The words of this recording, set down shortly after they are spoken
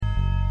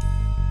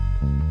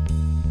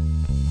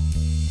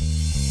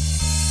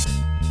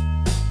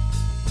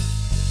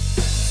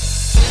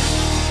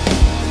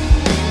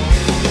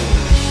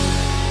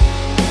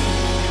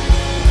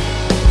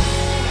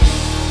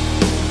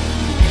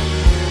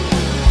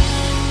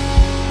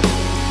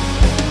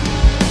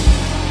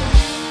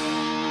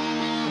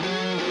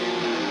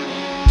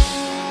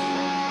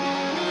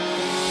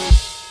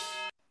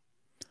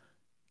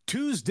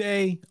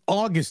Tuesday,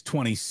 August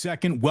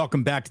 22nd.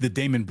 Welcome back to the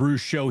Damon Bruce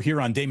Show here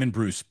on Damon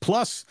Bruce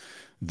Plus,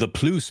 the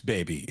Plus,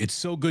 baby. It's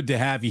so good to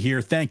have you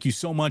here. Thank you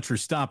so much for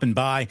stopping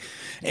by.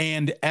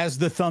 And as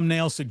the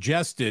thumbnail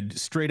suggested,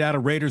 straight out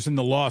of Raiders in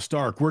the Lost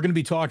Ark, we're going to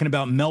be talking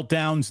about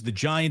meltdowns, the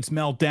Giants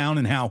meltdown,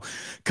 and how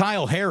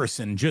Kyle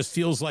Harrison just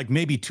feels like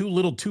maybe too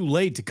little too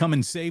late to come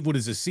and save what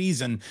is a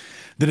season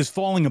that is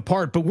falling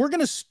apart. But we're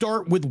going to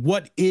start with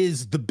what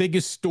is the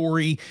biggest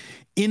story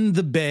in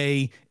the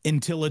Bay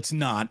until it's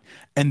not,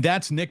 and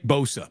that's Nick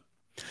Bosa.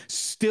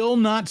 Still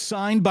not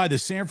signed by the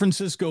San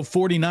Francisco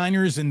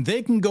 49ers, and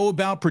they can go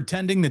about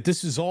pretending that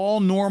this is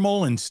all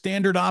normal and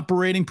standard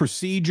operating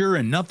procedure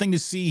and nothing to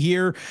see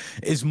here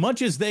as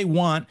much as they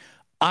want.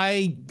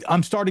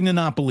 I'm starting to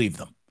not believe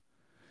them.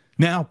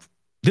 Now,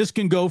 this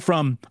can go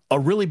from a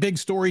really big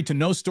story to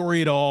no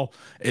story at all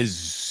as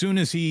soon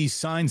as he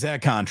signs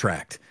that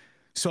contract.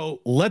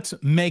 So let's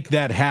make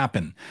that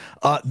happen.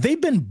 They've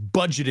been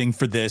budgeting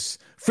for this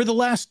for the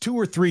last 2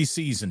 or 3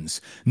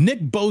 seasons. Nick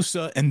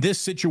Bosa and this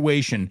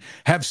situation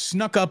have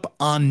snuck up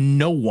on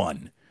no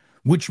one,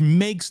 which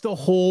makes the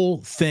whole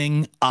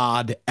thing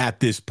odd at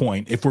this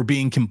point, if we're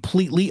being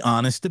completely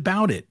honest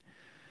about it.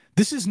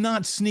 This is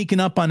not sneaking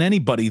up on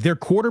anybody. Their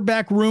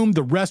quarterback room,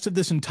 the rest of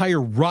this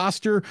entire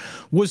roster,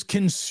 was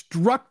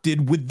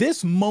constructed with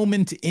this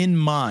moment in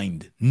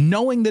mind,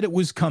 knowing that it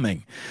was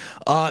coming.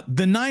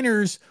 The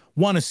Niners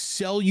want to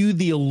sell you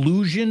the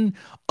illusion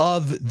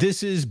of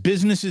this is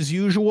business as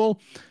usual.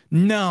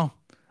 No,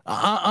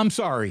 I'm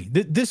sorry.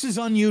 This is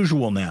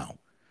unusual now.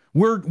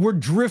 We're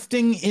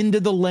drifting into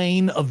the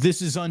lane of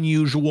this is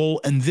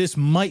unusual, and this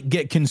might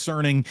get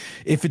concerning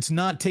if it's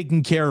not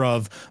taken care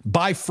of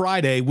by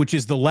Friday, which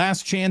is the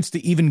last chance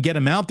to even get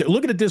him out there.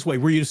 Look at it this way.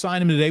 Were you to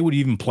sign him today, would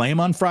you even play him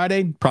on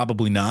Friday?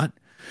 Probably not.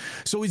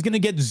 So he's going to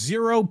get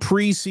 0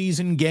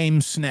 preseason game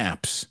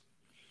snaps,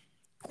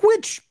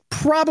 which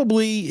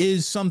probably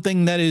is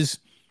something that is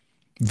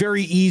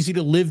very easy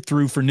to live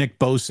through for Nick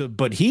Bosa,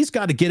 but he's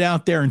got to get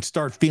out there and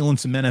start feeling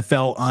some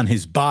NFL on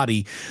his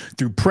body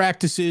through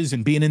practices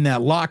and being in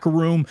that locker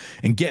room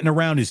and getting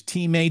around his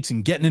teammates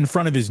and getting in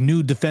front of his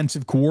new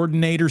defensive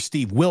coordinator,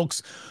 Steve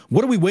Wilks.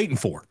 What are we waiting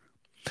for?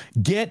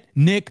 Get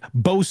Nick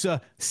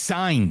Bosa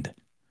signed.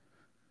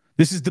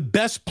 This is the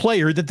best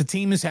player that the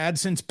team has had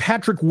since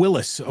Patrick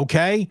Willis,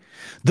 okay?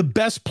 The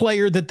best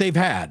player that they've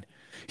had.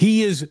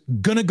 He is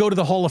going to go to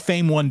the Hall of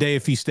Fame one day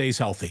if he stays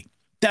healthy.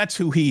 That's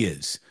who he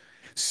is.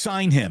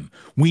 Sign him.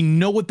 We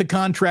know what the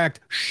contract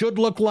should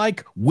look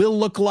like, will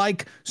look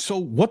like. So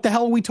what the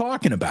hell are we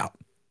talking about?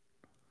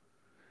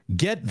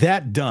 Get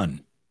that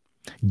done.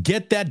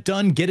 Get that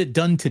done. Get it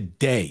done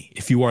today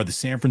if you are the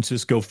San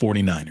Francisco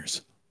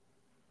 49ers.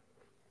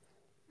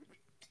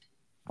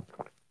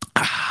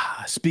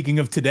 Speaking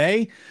of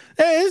today,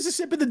 hey, here's a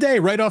sip of the day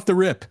right off the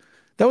rip.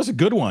 That was a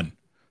good one.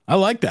 I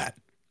like that.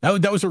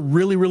 That was a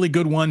really, really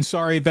good one.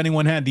 Sorry if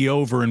anyone had the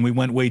over and we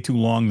went way too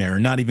long there.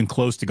 Not even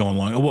close to going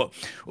long.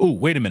 Oh,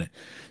 wait a minute.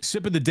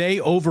 Sip of the day,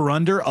 over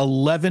under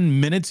 11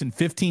 minutes and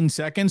 15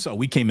 seconds. Oh,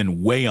 we came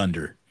in way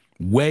under.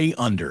 Way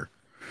under.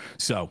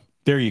 So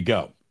there you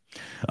go.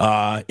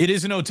 It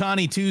is an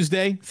Ohtani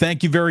Tuesday.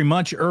 Thank you very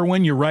much,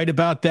 Erwin. You're right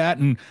about that.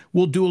 And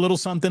we'll do a little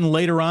something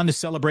later on to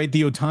celebrate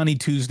the Ohtani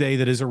Tuesday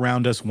that is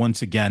around us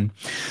once again.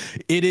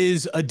 It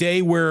is a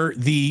day where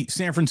the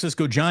San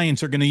Francisco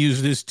Giants are going to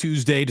use this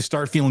Tuesday to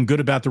start feeling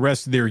good about the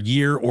rest of their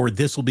year, or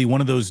this will be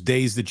one of those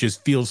days that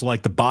just feels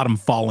like the bottom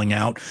falling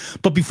out.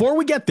 But before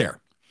we get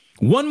there,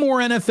 one more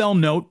NFL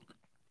note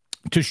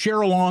to share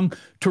along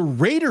to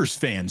Raiders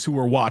fans who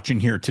are watching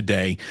here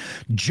today.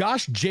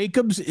 Josh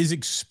Jacobs is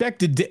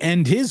expected to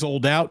end his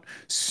holdout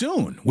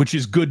soon, which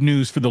is good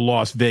news for the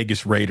Las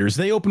Vegas Raiders.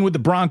 They open with the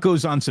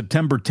Broncos on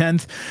September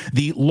 10th.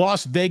 The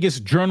Las Vegas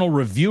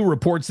Journal-Review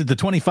reports that the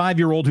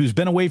 25-year-old who's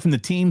been away from the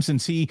team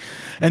since he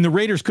and the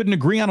Raiders couldn't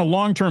agree on a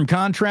long-term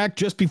contract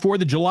just before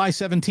the July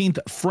 17th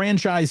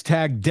franchise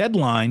tag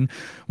deadline.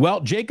 Well,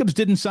 Jacobs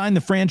didn't sign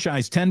the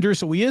franchise tender,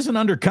 so he isn't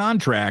under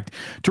contract.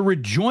 To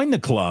rejoin the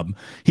club,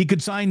 he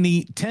could sign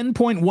the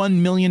 $10.1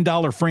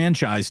 million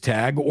franchise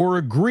tag or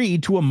agree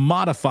to a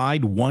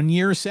modified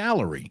 1-year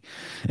salary.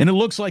 And it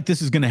looks like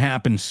this is going to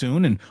happen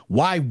soon, and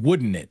why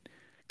wouldn't it?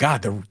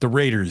 God, the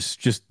Raiders,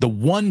 just the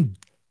one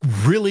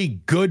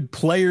really good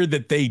player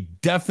that they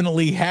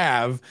definitely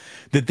have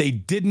that they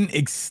didn't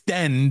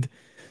extend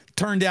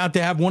turned out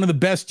to have one of the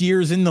best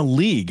years in the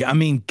league. I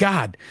mean,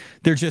 God,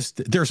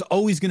 there's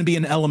always going to be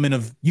an element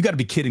of, you got to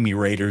be kidding me,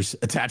 Raiders,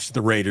 attached to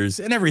the Raiders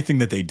and everything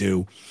that they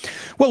do.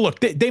 Well, look,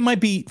 they might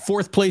be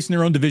 4th place in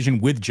their own division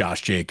with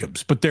Josh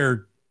Jacobs, but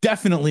they're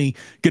definitely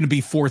going to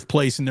be 4th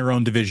place in their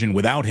own division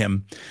without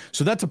him.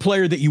 So that's a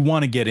player that you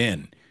want to get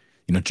in.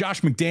 You know,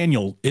 Josh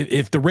McDaniel,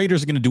 if the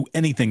Raiders are going to do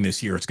anything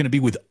this year, it's going to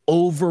be with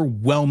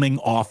overwhelming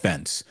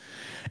offense.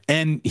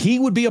 And he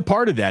would be a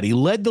part of that. He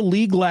led the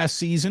league last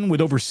season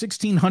with over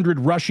 1,600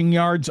 rushing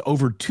yards,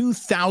 over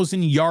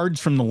 2,000 yards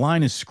from the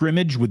line of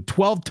scrimmage with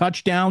 12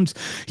 touchdowns.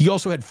 He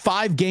also had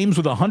 5 games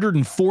with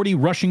 140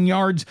 rushing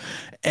yards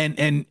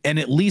and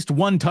at least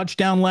 1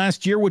 touchdown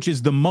last year, which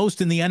is the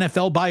most in the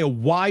NFL by a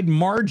wide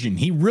margin.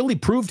 He really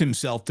proved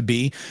himself to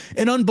be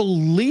an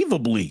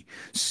unbelievably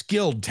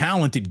skilled,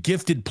 talented,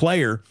 gifted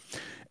player.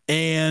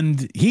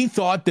 And he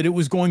thought that it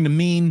was going to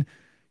mean,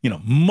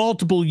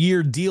 multiple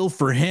year deal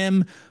for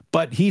him.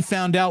 But he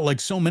found out,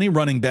 like so many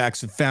running backs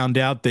have found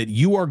out, that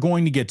you are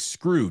going to get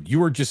screwed.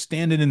 You are just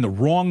standing in the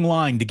wrong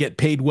line to get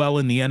paid well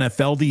in the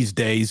NFL these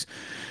days.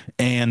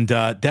 And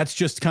that's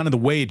just kind of the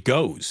way it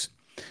goes.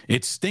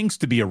 It stinks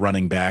to be a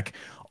running back,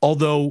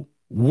 although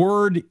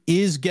word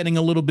is getting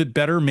a little bit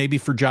better, maybe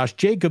for Josh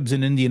Jacobs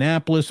in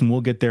Indianapolis, and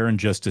we'll get there in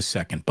just a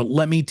second. But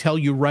let me tell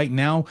you right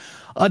now,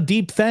 a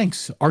deep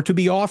thanks are to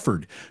be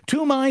offered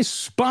to my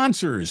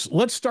sponsors.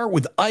 Let's start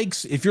with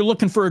Ike's. If you're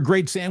looking for a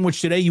great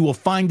sandwich today, you will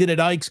find it at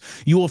Ike's.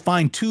 You will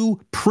find 2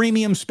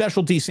 premium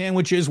specialty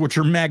sandwiches, which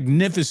are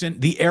magnificent,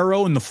 the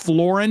Arrow and the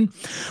Florin.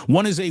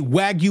 One is a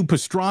Wagyu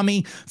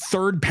pastrami,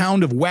 3rd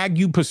pound of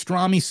Wagyu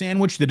pastrami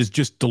sandwich that is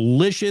just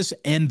delicious,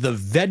 and the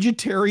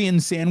vegetarian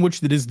sandwich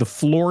that is the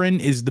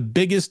Florin is the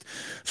biggest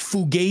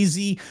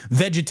fugazi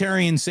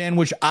vegetarian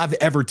sandwich I've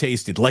ever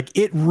tasted. Like,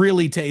 it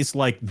really tastes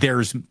like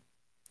there's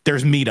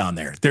meat on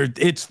there.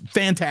 It's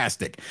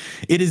fantastic.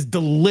 It is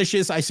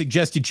delicious. I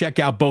suggest you check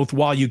out both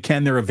while you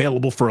can. They're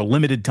available for a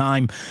limited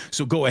time.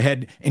 So go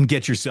ahead and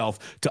get yourself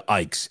to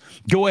Ike's.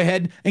 Go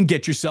ahead and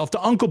get yourself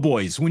to Uncle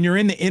Boy's. When you're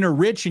in the inner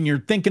rich and you're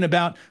thinking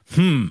about,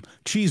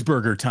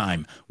 cheeseburger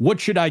time, what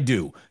should I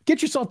do?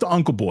 Get yourself to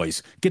Uncle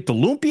Boy's. Get the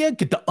lumpia,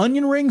 get the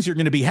onion rings. You're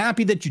going to be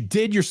happy that you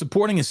did. You're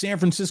supporting a San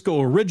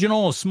Francisco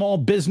original, a small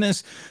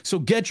business. So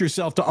get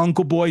yourself to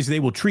Uncle Boy's.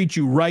 They will treat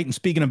you right. And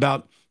speaking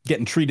about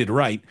getting treated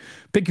right,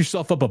 pick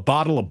yourself up a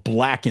bottle of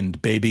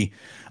Blackened, baby.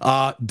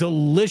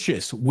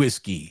 Delicious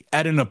whiskey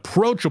at an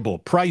approachable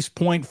price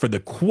point for the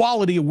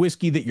quality of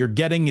whiskey that you're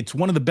getting. It's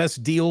one of the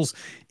best deals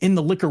in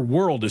the liquor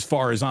world as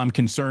far as I'm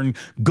concerned.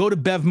 Go to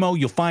Bevmo.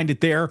 You'll find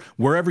it there.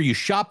 Wherever you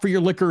shop for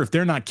your liquor, if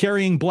they're not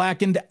carrying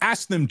Blackened,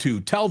 ask them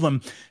to. Tell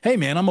them, hey,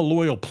 man, I'm a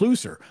loyal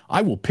pluser.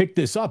 I will pick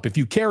this up. If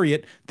you carry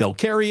it, they'll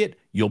carry it.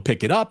 You'll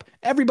pick it up.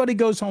 Everybody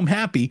goes home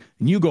happy,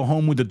 and you go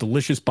home with a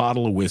delicious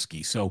bottle of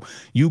whiskey. So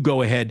you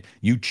go ahead,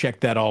 you check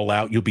that all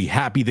out. You'll be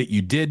happy that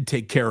you did.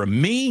 Take care of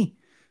me.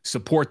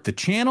 Support the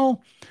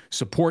channel.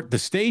 Support the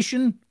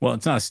station. Well,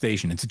 it's not a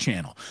station. It's a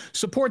channel.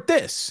 Support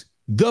this,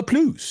 The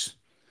Plus,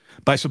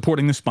 by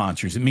supporting the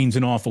sponsors. It means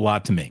an awful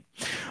lot to me.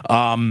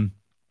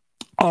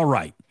 All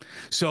right.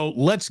 So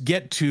let's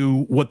get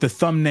to what the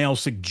thumbnail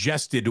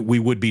suggested we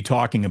would be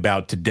talking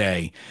about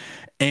today.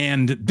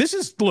 And this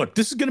is going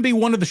to be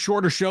one of the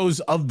shorter shows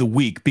of the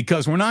week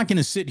because we're not going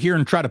to sit here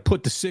and try to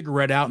put the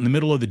cigarette out in the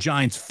middle of the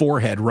Giants'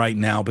 forehead right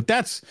now. But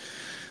that's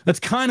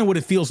kind of what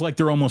it feels like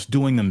they're almost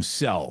doing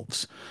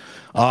themselves.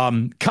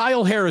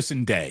 Kyle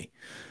Harrison Day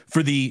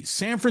for the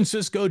San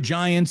Francisco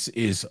Giants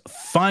is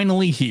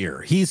finally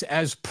here. He's,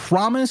 as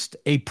promised,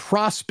 a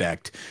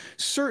prospect,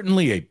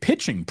 certainly a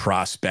pitching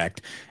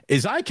prospect,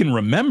 as I can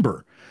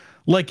remember.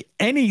 Like,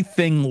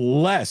 anything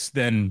less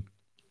than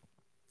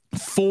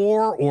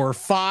 4 or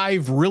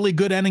 5 really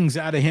good innings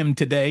out of him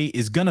today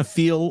is going to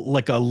feel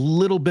like a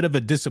little bit of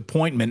a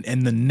disappointment.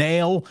 And the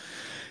nail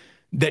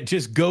that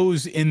just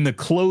goes in the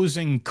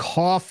closing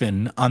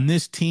coffin on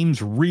this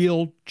team's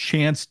real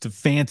chance to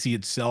fancy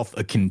itself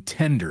a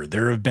contender.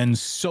 There have been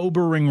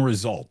sobering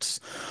results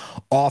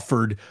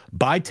offered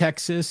by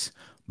Texas,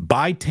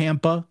 by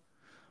Tampa,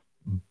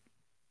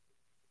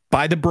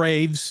 by the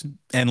Braves,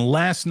 and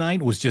last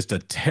night was just a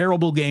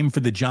terrible game for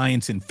the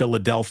Giants in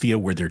Philadelphia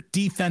where their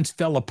defense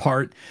fell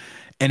apart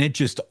and it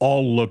just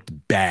all looked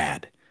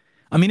bad.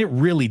 I mean, it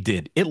really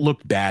did. It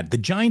looked bad. The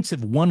Giants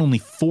have won only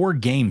 4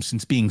 games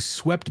since being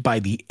swept by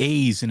the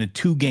A's in a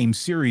 2-game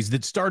series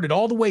that started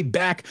all the way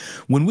back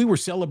when we were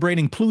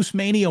celebrating Plus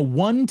Mania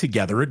 1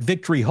 together at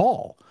Victory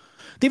Hall.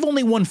 They've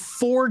only won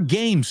 4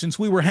 games since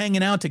we were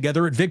hanging out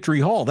together at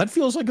Victory Hall. That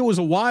feels like it was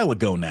a while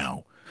ago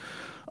now.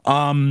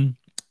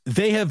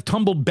 They have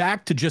tumbled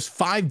back to just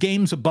 5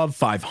 games above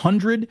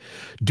 500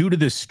 due to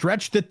the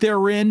stretch that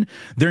they're in.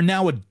 They're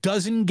now a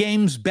dozen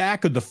games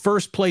back of the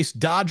first-place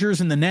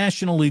Dodgers in the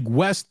National League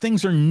West.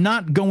 Things are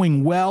not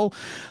going well.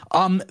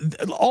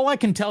 All I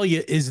can tell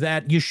you is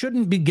that you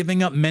shouldn't be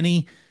giving up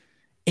many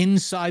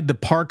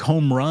inside-the-park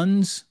home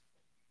runs.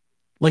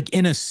 Like,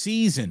 in a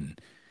season,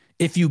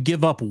 if you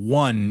give up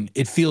 1,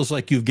 it feels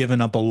like you've given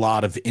up a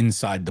lot of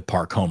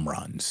inside-the-park home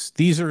runs.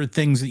 These are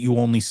things that you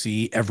only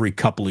see every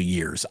couple of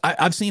years.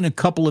 I've seen a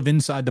couple of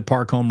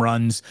inside-the-park home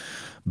runs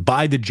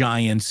by the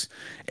Giants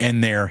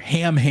and their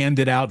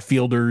ham-handed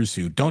outfielders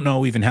who don't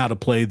know even how to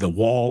play the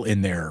wall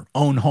in their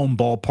own home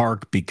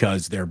ballpark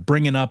because they're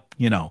bringing up,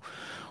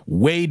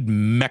 Wade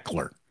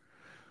Meckler,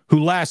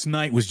 who last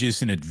night was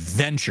just an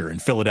adventure in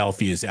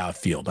Philadelphia's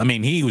outfield. I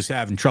mean, he was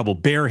having trouble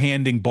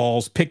barehanding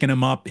balls, picking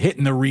them up,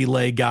 hitting the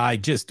relay guy.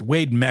 Just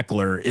Wade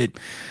Meckler,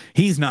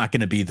 he's not going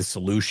to be the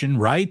solution,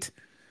 right?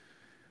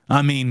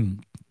 I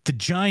mean, the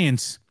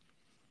Giants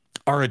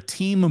are a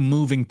team of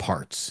moving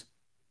parts.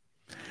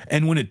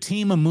 And when a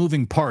team of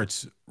moving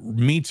parts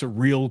meets a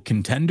real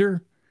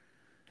contender,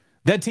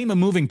 that team of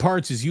moving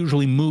parts is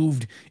usually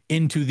moved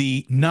into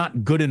the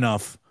not good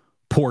enough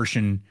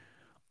portion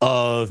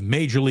of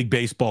Major League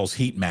Baseball's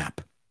heat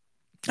map.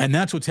 And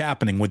that's what's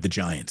happening with the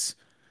Giants.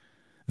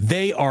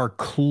 They are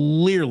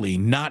clearly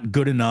not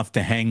good enough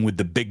to hang with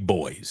the big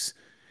boys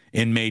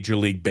in Major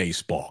League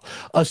Baseball.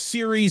 A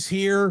series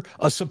here,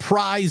 a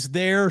surprise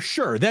there.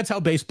 Sure, that's how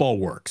baseball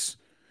works.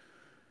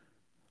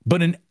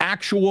 But an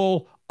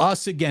actual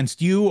us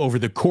against you over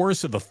the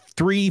course of a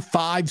 3,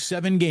 5,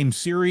 7-game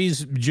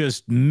series,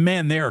 just,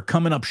 man, they are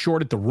coming up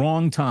short at the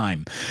wrong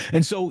time.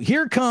 And so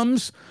here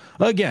comes,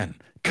 again,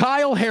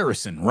 Kyle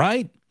Harrison,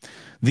 right?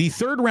 The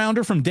third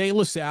rounder from De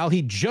La Salle.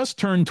 He just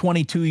turned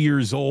 22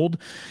 years old.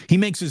 He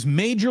makes his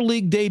major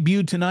league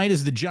debut tonight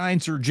as the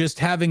Giants are just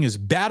having as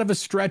bad of a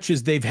stretch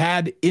as they've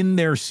had in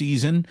their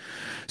season.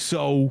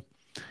 So,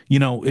 you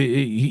know,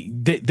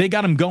 they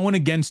got him going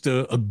against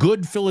a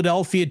good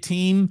Philadelphia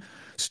team.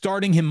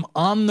 Starting him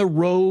on the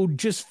road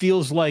just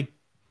feels like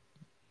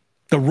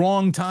the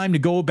wrong time to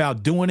go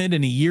about doing it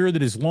in a year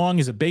that, as long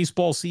as a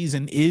baseball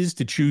season is,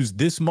 to choose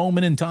this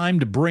moment in time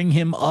to bring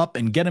him up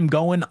and get him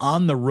going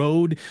on the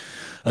road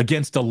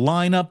against a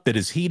lineup that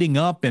is heating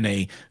up in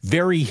a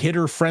very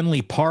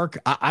hitter-friendly park.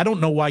 I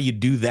don't know why you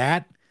do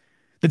that.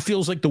 That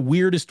feels like the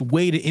weirdest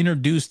way to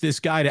introduce this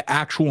guy to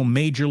actual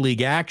major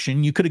league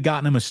action. You could have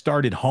gotten him a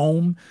start at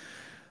home.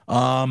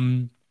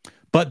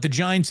 But the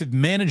Giants have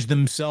managed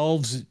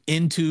themselves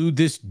into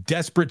this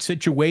desperate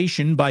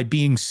situation by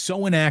being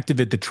so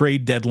inactive at the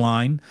trade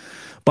deadline,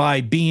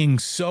 by being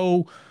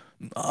so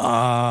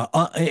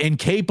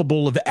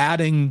incapable of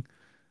adding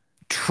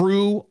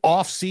true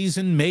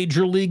offseason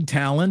major league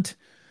talent.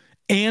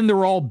 And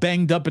they're all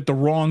banged up at the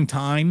wrong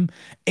time.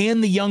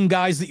 And the young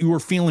guys that you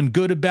were feeling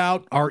good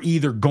about are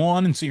either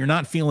gone, and so you're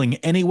not feeling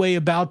any way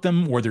about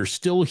them, or they're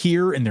still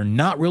here and they're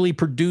not really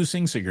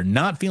producing, so you're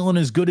not feeling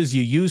as good as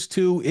you used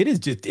to.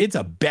 It's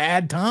a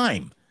bad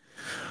time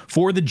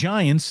for the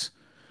Giants.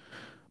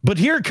 But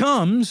here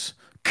comes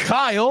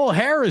Kyle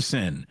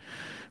Harrison.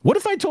 What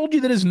if I told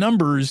you that his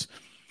numbers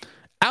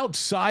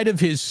outside of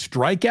his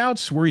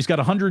strikeouts, where he's got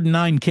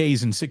 109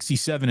 Ks in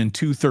 67 and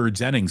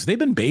 2/3 innings, they've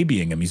been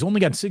babying him. He's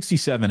only got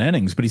 67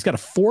 innings, but he's got a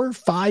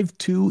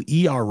 4.52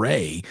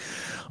 ERA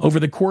over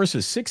the course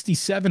of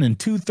 67 and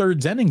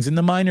 2/3 innings in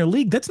the minor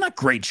league. That's not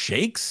great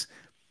shakes.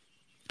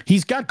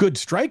 He's got good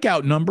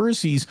strikeout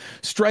numbers. He's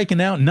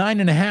striking out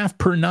 9.5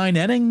 per 9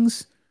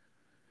 innings.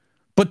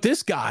 But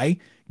this guy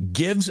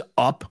gives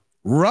up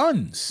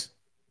runs.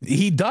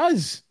 He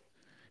does.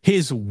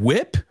 His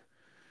whip,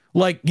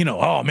 like, you know,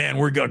 oh, man,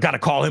 we're got to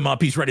call him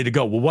up. He's ready to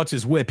go. Well, what's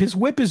his whip? His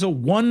whip is a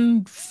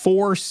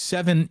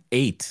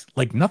 1.478.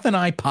 Like, nothing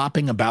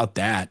eye-popping about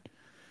that.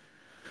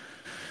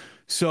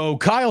 So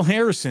Kyle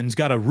Harrison's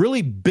got a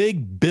really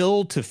big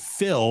bill to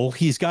fill.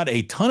 He's got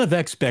a ton of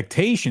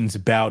expectations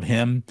about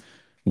him.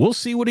 We'll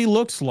see what he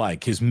looks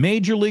like. His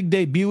major league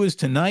debut is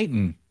tonight,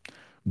 and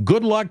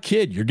good luck,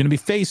 kid. You're going to be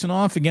facing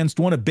off against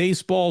one of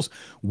baseball's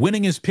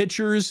winningest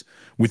pitchers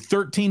with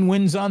 13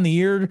 wins on the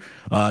year.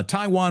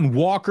 Taijuan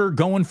Walker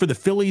going for the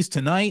Phillies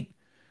tonight.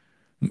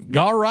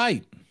 All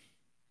right.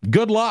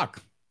 Good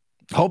luck.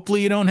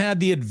 Hopefully you don't have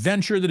the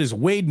adventure that is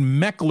Wade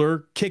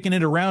Meckler kicking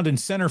it around in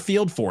center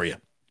field for you.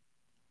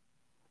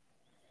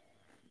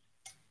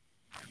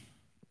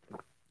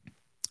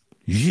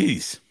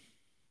 Jeez.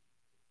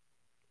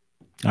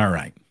 All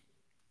right.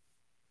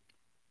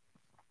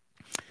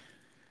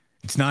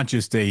 It's not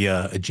just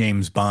a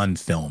James Bond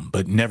film,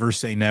 but never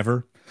say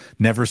never.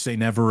 Never say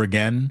never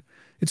again.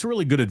 It's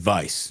really good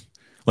advice.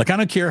 Like, I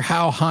don't care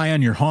how high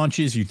on your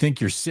haunches you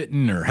think you're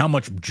sitting or how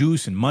much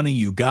juice and money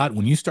you got.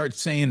 When you start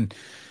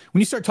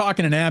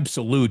talking in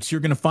absolutes,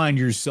 you're going to find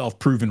yourself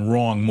proven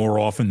wrong more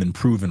often than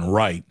proven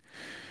right.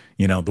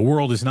 You know, the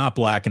world is not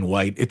black and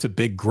white. It's a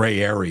big gray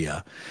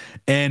area.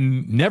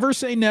 And never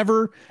say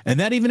never. And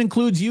that even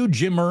includes you,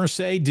 Jim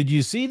Irsay. Did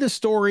you see the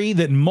story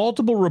that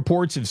multiple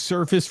reports have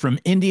surfaced from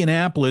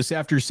Indianapolis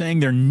after saying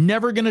they're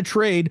never going to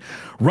trade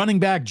running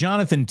back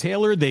Jonathan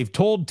Taylor? They've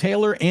told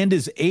Taylor and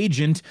his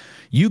agent,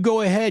 you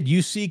go ahead,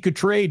 you seek a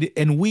trade,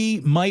 and we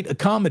might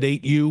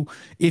accommodate you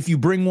if you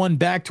bring one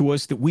back to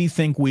us that we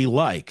think we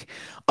like.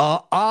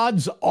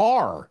 Odds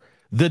are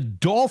the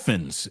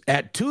Dolphins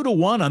at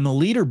 2-1 on the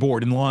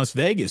leaderboard in Las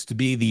Vegas to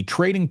be the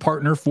trading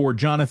partner for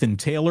Jonathan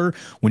Taylor.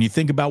 When you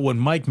think about what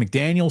Mike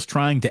McDaniel's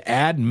trying to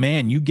add,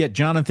 man, you get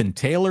Jonathan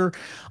Taylor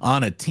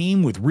on a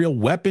team with real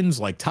weapons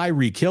like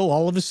Tyreek Hill.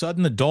 All of a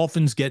sudden, the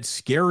Dolphins get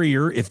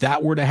scarier if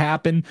that were to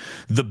happen.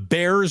 The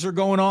Bears are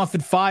going off at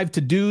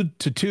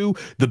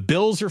 5-2. The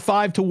Bills are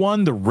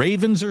 5-1. The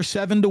Ravens are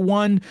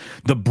 7-1.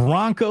 The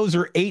Broncos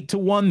are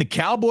 8-1. The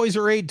Cowboys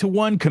are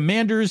 8-1.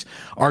 Commanders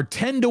are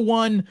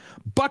 10-1.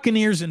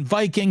 Buccaneers and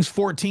Vikings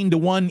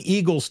 14-1,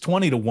 Eagles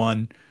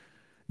 20-1.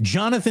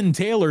 Jonathan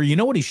Taylor, you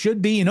know what he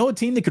should be? You know a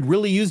team that could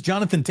really use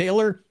Jonathan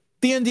Taylor?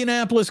 The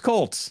Indianapolis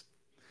Colts.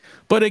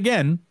 But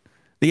again,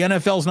 The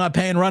NFL's not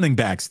paying running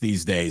backs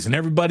these days, and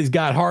everybody's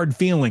got hard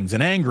feelings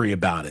and angry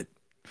about it.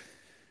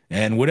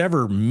 And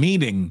whatever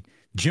meeting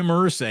Jim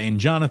Irsay and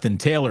Jonathan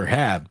Taylor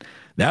had,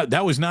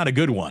 that was not a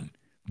good one.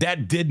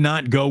 That did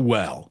not go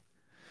well.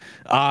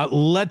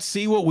 Let's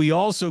see what we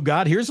also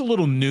got. Here's a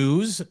little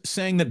news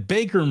saying that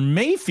Baker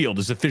Mayfield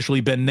has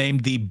officially been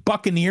named the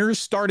Buccaneers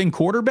starting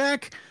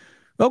quarterback.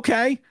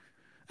 Okay,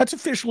 that's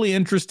officially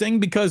interesting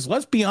because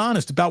let's be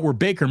honest about where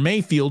Baker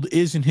Mayfield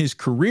is in his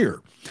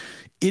career.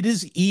 It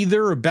is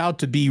either about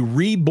to be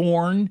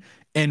reborn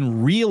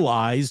and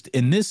realized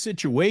in this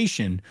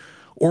situation,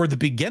 or the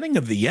beginning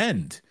of the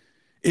end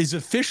is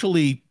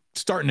officially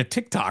starting to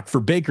TikTok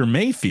for Baker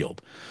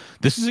Mayfield.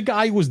 This is a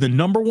guy who was the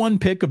number one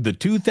pick of the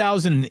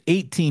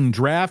 2018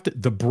 draft.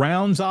 The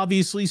Browns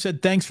obviously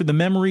said thanks for the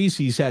memories.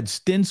 He's had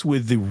stints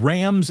with the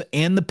Rams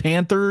and the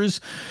Panthers.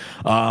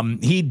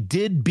 He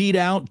did beat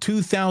out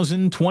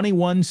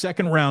 2021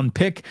 second-round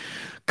pick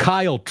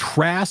Kyle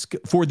Trask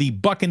for the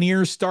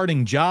Buccaneers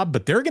starting job,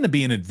 but they're going to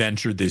be an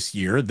adventure this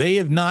year. They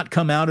have not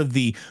come out of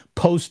the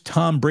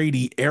post-Tom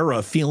Brady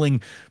era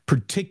feeling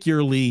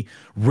particularly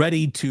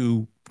ready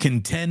to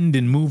contend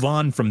and move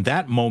on from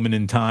that moment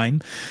in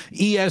time.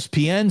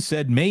 ESPN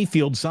said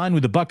Mayfield signed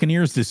with the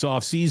Buccaneers this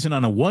offseason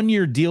on a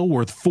one-year deal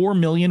worth $4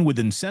 million with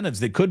incentives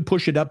that could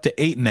push it up to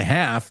 $8.5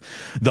 million.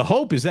 The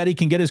hope is that he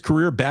can get his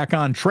career back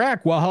on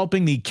track while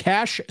helping the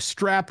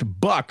cash-strapped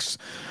Bucs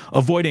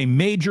avoid a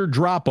major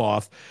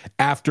drop-off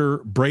after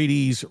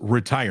Brady's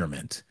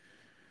retirement.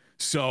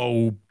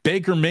 So,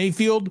 Baker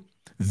Mayfield,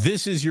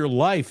 this is your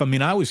life. I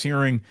mean, I was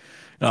hearing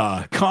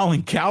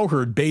Colin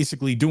Cowherd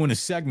basically doing a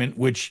segment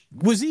which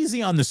was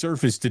easy on the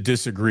surface to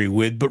disagree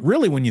with, but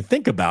really when you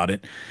think about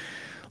it,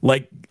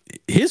 like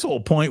his whole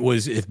point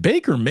was if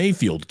Baker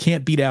Mayfield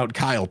can't beat out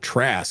Kyle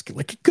Trask,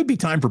 like it could be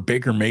time for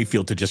Baker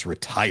Mayfield to just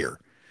retire.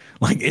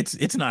 Like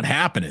it's not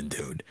happening,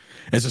 dude.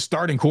 As a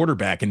starting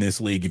quarterback in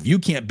this league, if you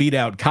can't beat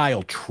out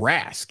Kyle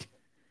Trask,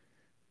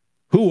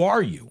 who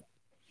are you?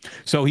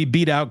 So he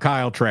beat out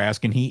Kyle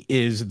Trask and he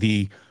is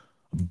the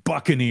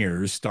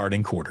Buccaneers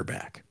starting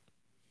quarterback.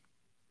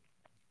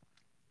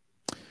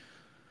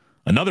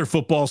 Another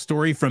football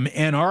story from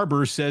Ann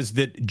Arbor says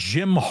that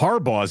Jim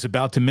Harbaugh is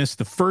about to miss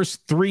the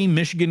first 3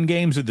 Michigan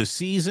games of the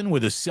season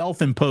with a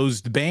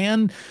self-imposed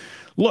ban.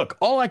 Look,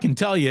 all I can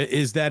tell you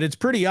is that it's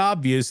pretty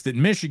obvious that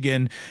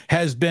Michigan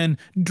has been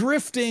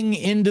drifting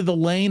into the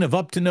lane of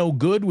up to no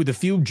good with a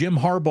few Jim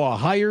Harbaugh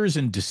hires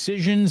and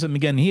decisions. And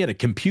again, he had a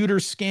computer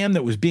scam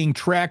that was being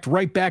tracked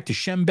right back to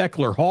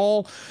Schembechler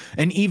Hall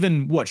and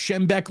even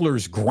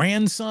Schembechler's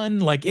grandson.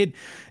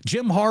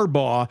 Jim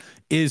Harbaugh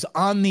is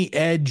on the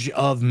edge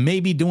of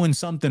maybe doing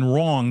something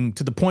wrong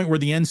to the point where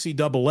the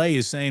NCAA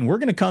is saying, we're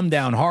going to come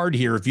down hard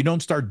here if you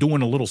don't start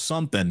doing a little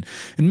something.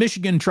 And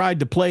Michigan tried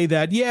to play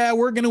that,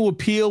 we're going to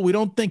appeal. We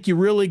don't think you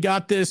really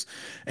got this.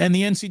 And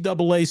the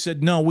NCAA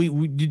said, no,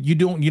 you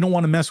don't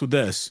want to mess with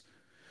this.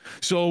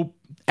 So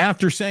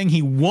after saying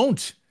he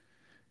won't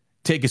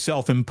take a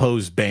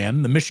self-imposed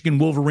ban, the Michigan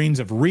Wolverines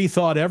have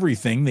rethought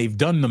everything. They've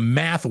done the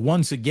math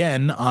once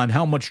again on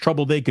how much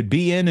trouble they could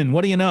be in. And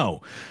what do you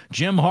know?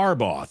 Jim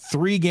Harbaugh,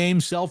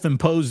 3-game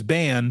self-imposed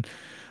ban.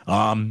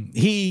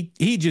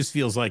 He just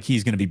feels like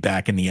he's going to be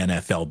back in the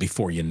NFL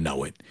before you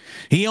know it.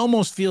 He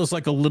almost feels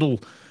like a little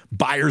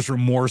buyer's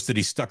remorse that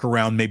he stuck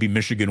around maybe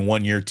Michigan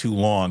 1 year too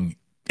long.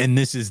 And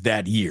this is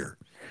that year.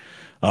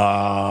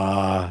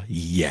 Not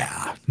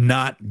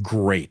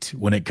great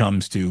when it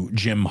comes to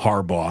Jim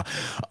Harbaugh.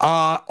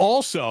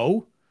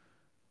 Also,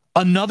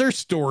 another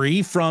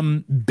story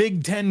from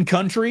Big Ten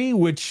country,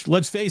 which,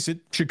 let's face it,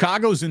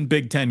 Chicago's in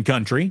Big Ten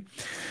country.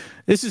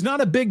 This is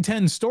not a Big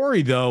Ten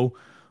story, though,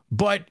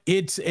 but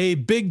it's a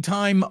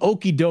big-time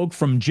okey doke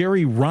from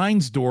Jerry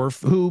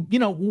Reinsdorf, who,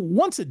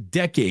 once a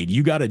decade,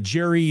 you got a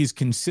Jerry's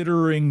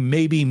considering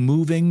maybe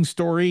moving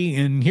story.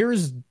 And here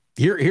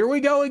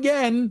we go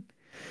again.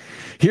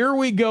 Here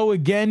we go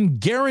again.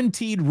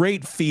 Guaranteed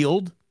Rate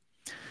Field,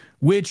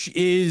 which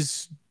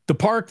is the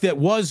park that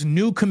was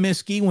New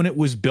Comiskey when it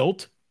was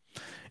built.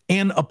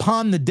 And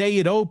upon the day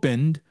it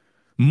opened,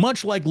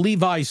 much like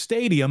Levi's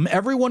Stadium,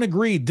 everyone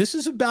agreed this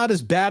is about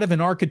as bad of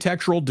an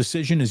architectural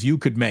decision as you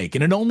could make.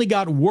 And it only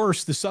got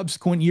worse the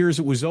subsequent years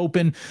it was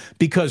open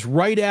because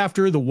right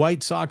after the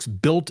White Sox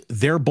built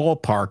their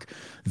ballpark,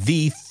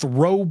 the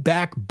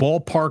throwback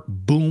ballpark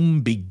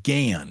boom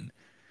began,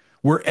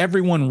 where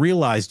everyone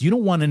realized you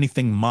don't want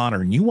anything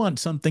modern. You want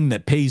something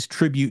that pays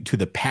tribute to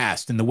the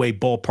past and the way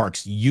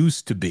ballparks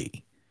used to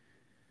be.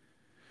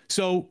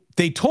 So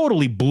they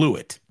totally blew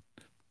it.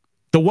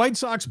 The White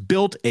Sox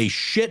built a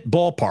shit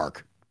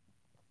ballpark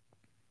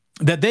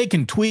that they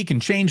can tweak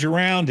and change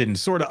around and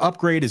sort of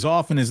upgrade as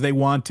often as they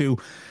want to.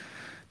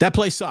 That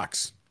place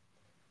sucks.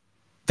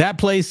 That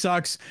place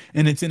sucks,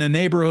 and it's in a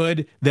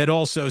neighborhood that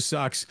also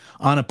sucks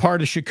on a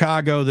part of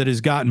Chicago that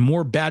has gotten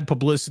more bad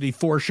publicity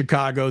for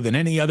Chicago than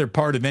any other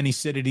part of any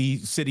city.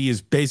 City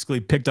has basically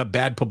picked up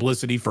bad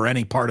publicity for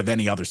any part of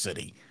any other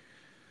city.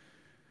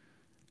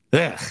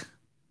 Ugh.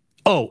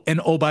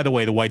 Oh, by the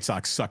way, the White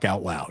Sox suck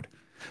out loud.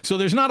 So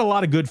there's not a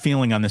lot of good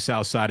feeling on the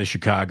south side of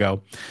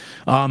Chicago.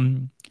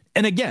 And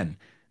again,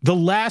 the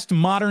last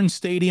modern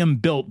stadium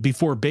built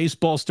before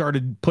baseball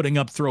started putting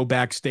up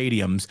throwback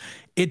stadiums,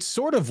 it's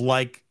sort of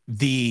like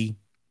the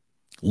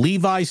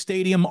Levi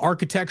Stadium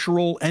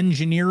architectural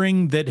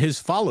engineering that has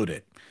followed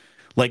it.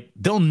 Like,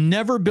 they'll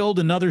never build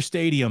another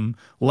stadium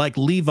like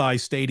Levi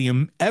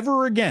Stadium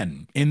ever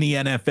again in the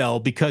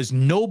NFL because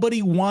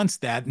nobody wants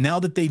that now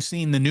that they've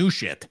seen the new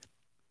shit.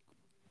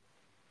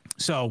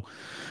 So,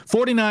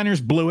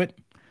 49ers blew it.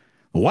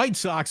 The White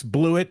Sox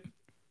blew it.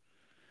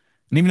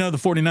 And even though the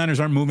 49ers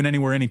aren't moving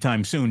anywhere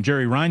anytime soon,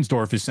 Jerry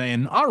Reinsdorf is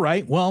saying, all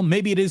right, well,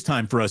 maybe it is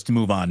time for us to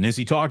move on. Is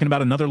he talking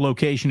about another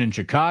location in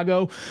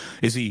Chicago?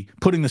 Is he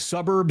putting the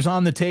suburbs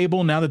on the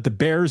table now that the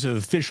Bears have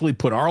officially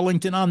put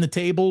Arlington on the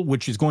table,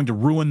 which is going to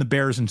ruin the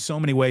Bears in so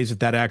many ways if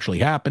that actually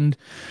happened?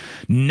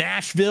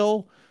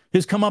 Nashville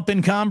has come up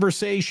in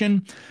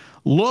conversation.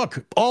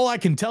 Look, all I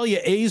can tell you,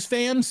 A's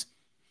fans,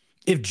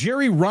 if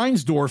Jerry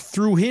Reinsdorf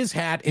threw his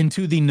hat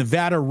into the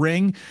Nevada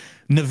ring,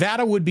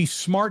 Nevada would be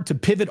smart to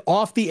pivot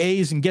off the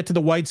A's and get to the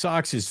White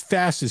Sox as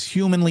fast as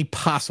humanly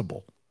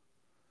possible.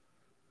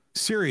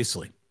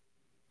 Seriously.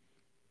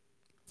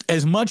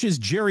 As much as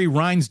Jerry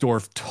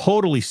Reinsdorf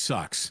totally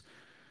sucks,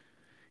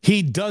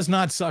 he does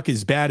not suck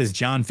as bad as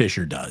John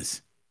Fisher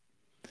does.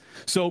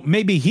 So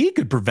maybe he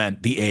could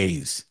prevent the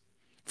A's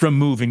from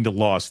moving to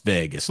Las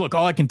Vegas. Look,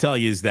 all I can tell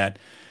you is that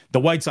the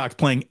White Sox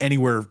playing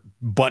anywhere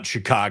but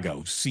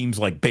Chicago seems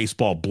like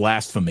baseball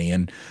blasphemy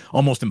and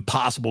almost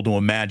impossible to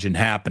imagine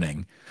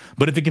happening.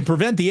 But if it can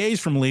prevent the A's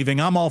from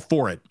leaving, I'm all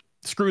for it.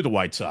 Screw the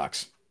White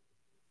Sox.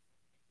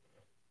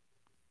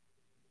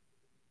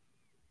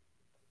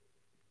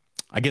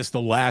 I guess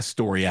the last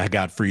story I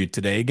got for you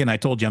today, again, I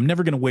told you I'm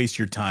never going to waste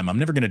your time. I'm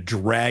never going to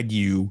drag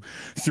you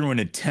through an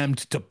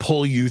attempt to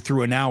pull you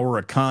through an hour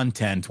of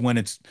content when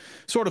it's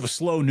sort of a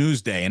slow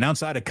news day. And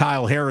outside of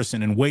Kyle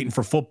Harrison and waiting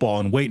for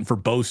football and waiting for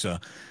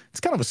Bosa, it's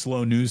kind of a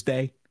slow news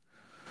day.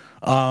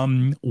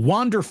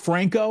 Wander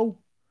Franco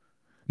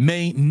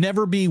may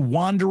never be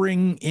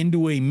wandering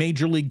into a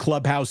major league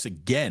clubhouse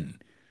again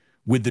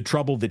with the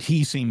trouble that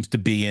he seems to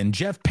be in.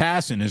 Jeff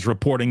Passan is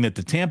reporting that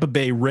the Tampa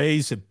Bay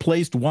Rays have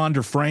placed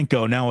Wander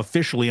Franco now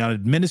officially on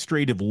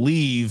administrative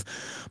leave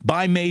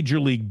by Major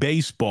League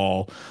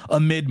Baseball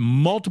amid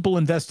multiple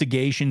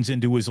investigations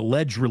into his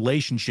alleged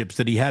relationships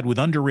that he had with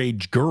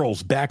underage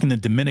girls back in the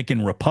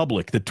Dominican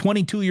Republic. The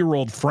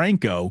 22-year-old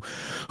Franco,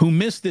 who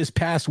missed this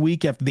past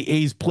week after the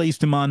A's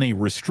placed him on a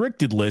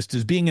restricted list,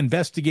 is being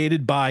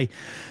investigated by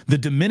the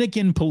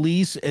Dominican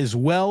police as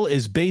well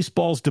as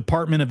baseball's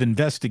Department of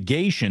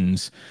Investigations.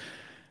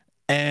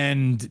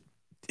 And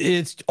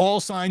it's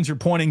all signs are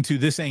pointing to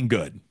this ain't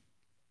good.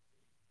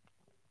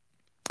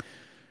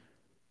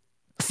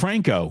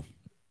 Franco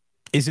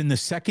is in the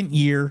second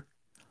year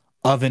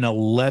of an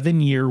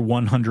 11-year,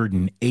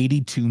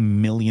 $182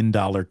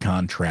 million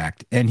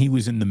contract, and he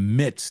was in the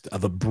midst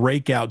of a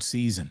breakout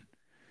season.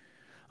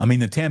 I mean,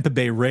 the Tampa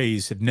Bay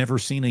Rays have never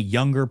seen a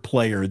younger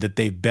player that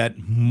they've bet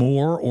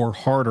more or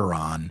harder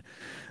on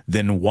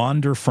than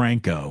Wander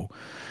Franco.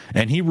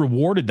 And he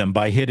rewarded them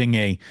by hitting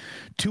a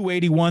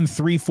 281,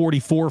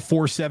 344,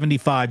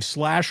 475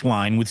 slash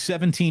line with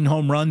 17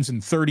 home runs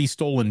and 30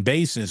 stolen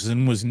bases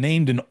and was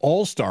named an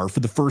all-star for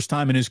the first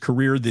time in his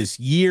career this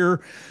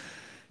year.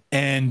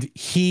 And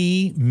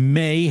he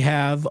may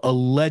have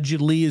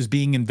allegedly is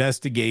being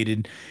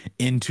investigated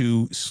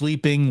into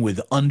sleeping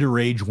with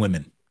underage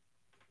women.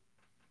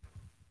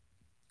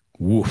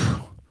 Woof.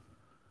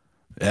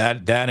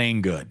 That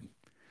ain't good.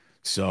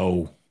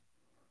 So,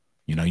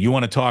 you know, you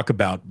want to talk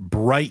about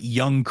bright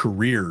young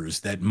careers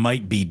that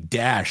might be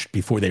dashed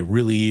before they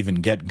really even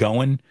get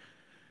going.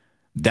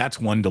 That's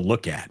one to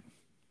look at.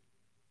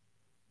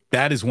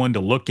 That is one to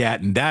look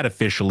at, and that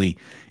officially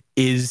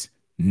is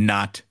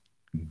not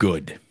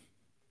good.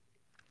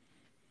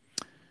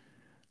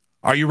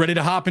 Are you ready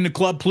to hop into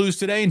Club Plus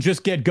today and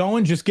just get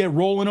going, just get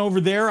rolling over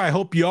there? I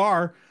hope you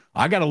are.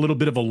 I got a little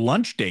bit of a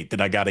lunch date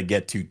that I got to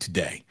get to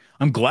today.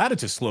 I'm glad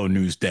it's a slow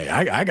news day.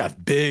 I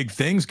got big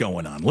things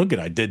going on. Look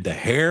I did the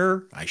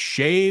hair. I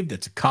shaved.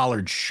 It's a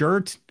collared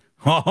shirt.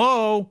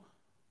 Ho-ho.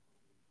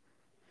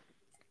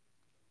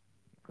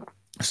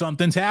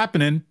 Something's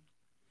happening.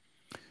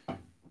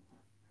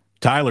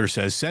 Tyler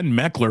says, send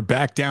Meckler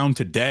back down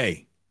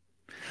today.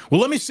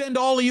 Well, let me send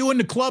all of you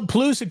into Club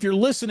Plus. If you're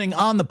listening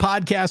on the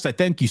podcast, I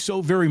thank you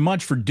so very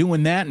much for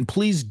doing that. And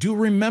please do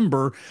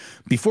remember,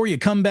 before you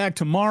come back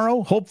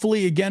tomorrow,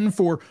 hopefully again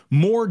for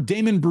more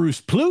Damon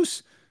Bruce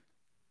Plus,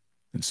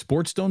 and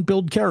sports don't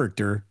build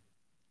character,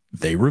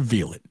 they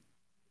reveal it.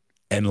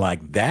 And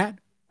like that,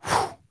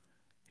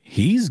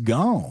 he's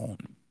gone.